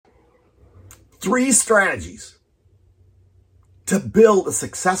3 strategies to build a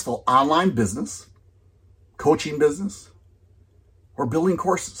successful online business, coaching business, or building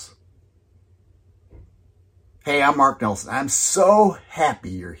courses. Hey, I'm Mark Nelson. I'm so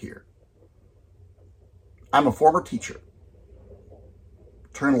happy you're here. I'm a former teacher,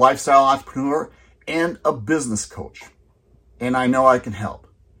 turned lifestyle entrepreneur, and a business coach. And I know I can help.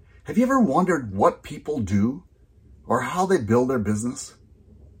 Have you ever wondered what people do or how they build their business?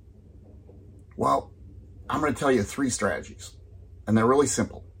 Well, I'm going to tell you 3 strategies, and they're really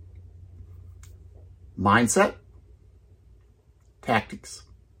simple. Mindset, tactics,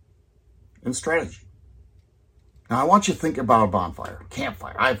 and strategy. Now, I want you to think about a bonfire,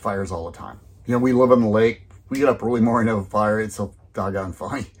 campfire. I have fires all the time. You know, we live on the lake. We get up early morning to have a fire. It's so doggone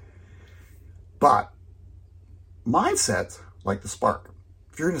funny. But mindset's like the spark.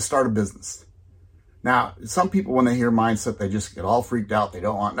 If you're going to start a business. Now, some people, when they hear mindset, they just get all freaked out. They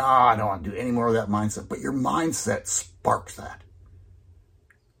don't want, I don't want to do any more of that mindset. But your mindset sparks that.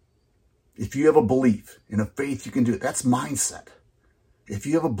 If you have a belief in a faith, you can do it. That's mindset. If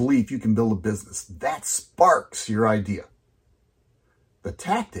you have a belief you can build a business, that sparks your idea. The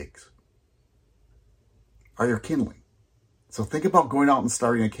tactics are your kindling. So think about going out and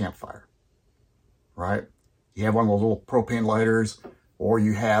starting a campfire, right? You have one of those little propane lighters, or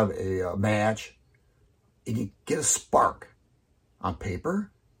you have a match, and you get a spark on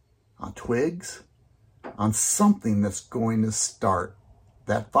paper, on twigs, on something that's going to start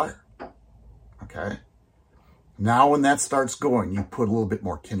that fire, okay? Now when that starts going, you put a little bit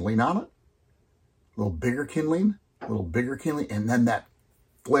more kindling on it, a little bigger kindling, and then that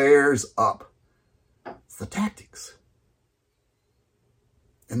flares up. It's the tactics.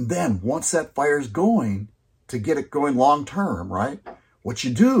 And then once that fire's going, to get it going long term, right? What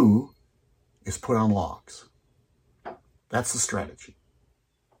you do is put on logs. That's the strategy.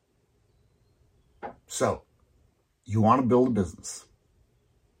 So, you want to build a business.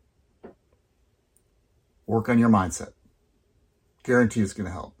 Work on your mindset. Guarantee it's going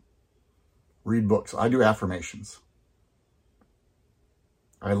to help. Read books. I do affirmations.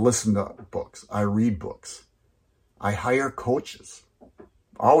 I listen to books. I read books. I hire coaches.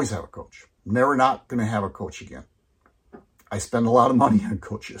 Always have a coach. Never not going to have a coach again. I spend a lot of money on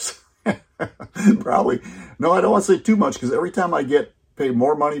coaches. Probably. No, I don't want to say too much, because every time I get paid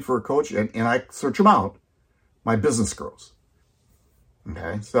more money for a coach and I search them out, my business grows.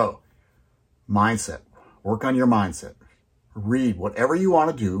 Okay, so mindset. Work on your mindset. Read whatever you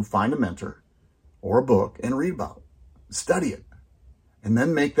want to do. Find a mentor or a book and read about it. Study it. And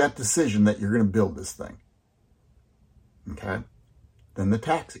then make that decision that you're going to build this thing. Okay? Then the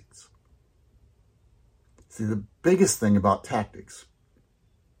tactics. See, the biggest thing about tactics,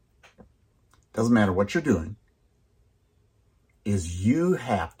 doesn't matter what you're doing, is you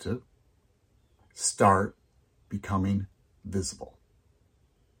have to start becoming visible.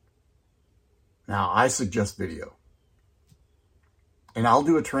 Now, I suggest video. And I'll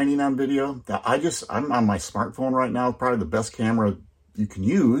do a training on video. I'm on my smartphone right now, probably the best camera you can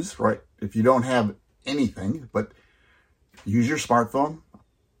use, right? If you don't have anything, but use your smartphone.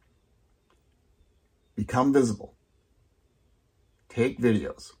 Become visible. Take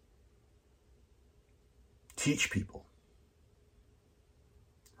videos. Teach people.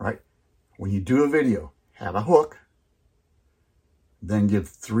 Right? When you do a video, have a hook. Then give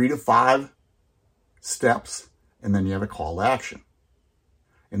 3 to 5 steps, and then you have a call to action.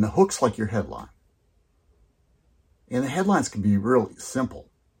 And the hook's like your headline. And the headlines can be really simple.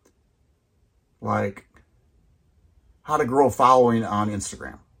 Like, how to grow a following on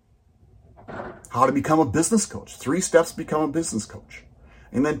Instagram. How to become a business coach. 3 steps to become a business coach.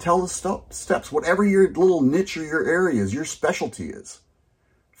 And then tell the steps, whatever your little niche or your area is, your specialty is.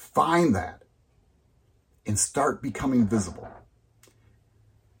 Find that and start becoming visible.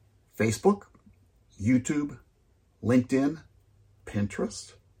 Facebook, YouTube, LinkedIn,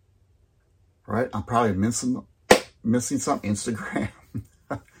 Pinterest, right? I'm probably missing some, Instagram.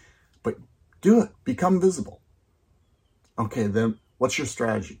 But do it. Become visible. Okay, then what's your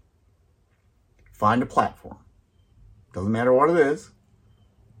strategy? Find a platform. Doesn't matter what it is.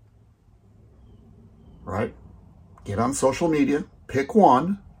 Right? Get on social media. Pick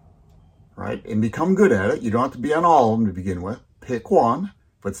one. Right? And become good at it. You don't have to be on all of them to begin with. Pick one.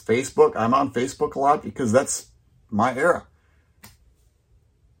 If it's Facebook, I'm on Facebook a lot because that's my era.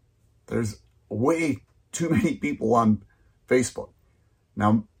 There's way too many people on Facebook.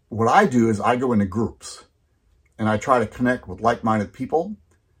 Now, what I do is I go into groups and I try to connect with like-minded people.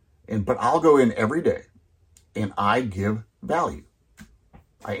 But I'll go in every day and I give value.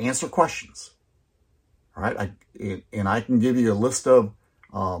 I answer questions. All right. And I can give you a list of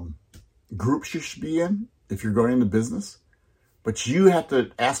groups you should be in if you're going into business. But you have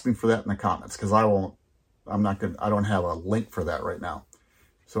to ask me for that in the comments, because I don't have a link for that right now.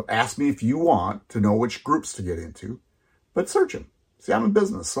 So ask me if you want to know which groups to get into, but search them. See, I'm in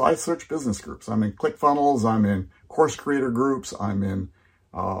business, so I search business groups. I'm in ClickFunnels, I'm in course creator groups, I'm in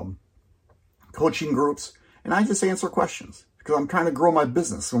coaching groups, and I just answer questions because I'm trying to grow my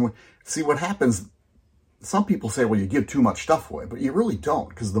business. And see what happens, some people say, well, you give too much stuff away, but you really don't,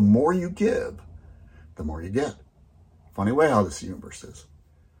 because the more you give, the more you get. Funny way how this universe is.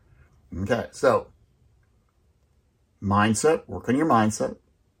 Okay, so mindset, work on your mindset.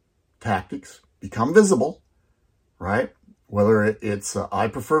 Tactics, become visible, right? Whether it's, I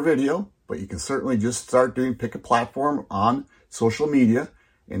prefer video, but you can certainly just start pick a platform on social media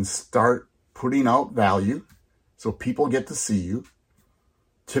and start putting out value so people get to see you.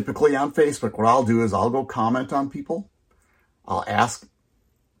 Typically on Facebook, what I'll do is I'll go comment on people. I'll ask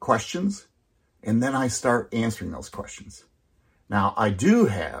questions, and then I start answering those questions. Now, I do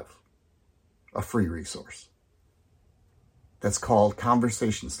have a free resource that's called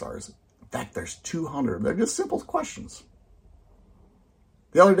Conversation Stars. In fact, there's 200. They're just simple questions.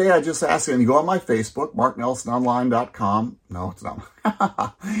 The other day, I just asked him, you go on my Facebook, marknelsononline.com. No, it's not.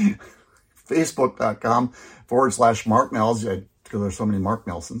 Facebook.com/Mark Nels, because there's so many Mark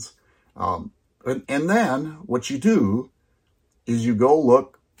Nelsons. And then what you do is you go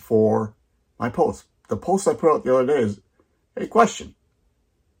look for my post. The post I put out the other day is, hey, question,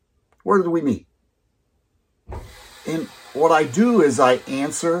 where did we meet? And what I do is I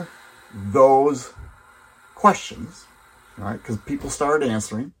answer those questions, right? Because people started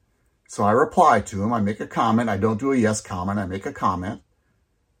answering. So I reply to them. I make a comment. I don't do a yes comment. I make a comment.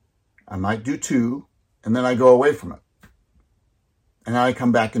 I might do two, and then I go away from it. And then I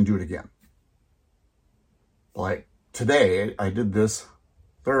come back and do it again. Like today, I did this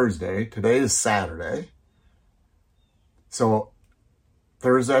Thursday. Today is Saturday. So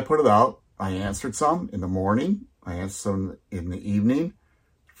Thursday, I put it out. I answered some in the morning. I answered some in the evening.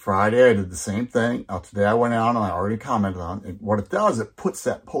 Friday, I did the same thing. Today, I went out and I already commented on it. What it does, it puts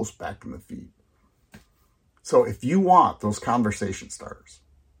that post back in the feed. So if you want those conversation starters,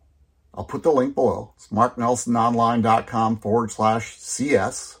 I'll put the link below. It's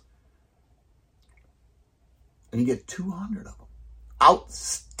marknelsononline.com/CS. And you get 200 of them.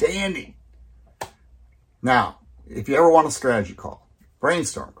 Outstanding. Now, if you ever want a strategy call,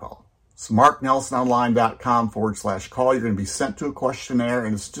 brainstorm call, it's marknelsononline.com/call. You're going to be sent to a questionnaire,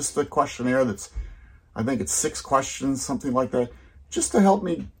 and it's just a questionnaire that's, I think it's 6 questions, something like that, just to help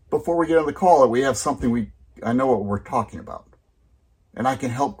me before we get on the call that we have something I know what we're talking about. And I can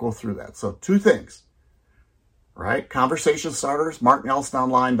help go through that. So 2 things, right? Conversation starters,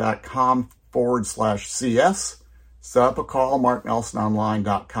 marknelsononline.com/CS. Set up a call,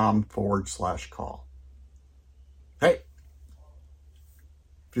 marknelsononline.com/call. Hey,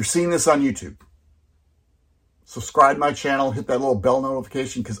 if you're seeing this on YouTube, subscribe to my channel, hit that little bell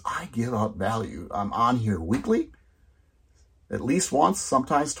notification, because I give out value. I'm on here weekly, at least once,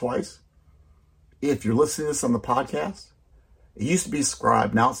 sometimes twice. If you're listening to this on the podcast, it used to be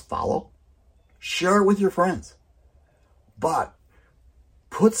subscribe, now it's follow. Share it with your friends. But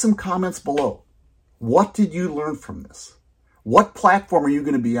put some comments below. What did you learn from this? What platform are you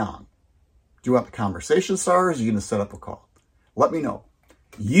going to be on? Do you want the conversation starters? Are you going to set up a call? Let me know.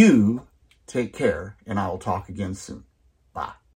 You take care, and I will talk again soon.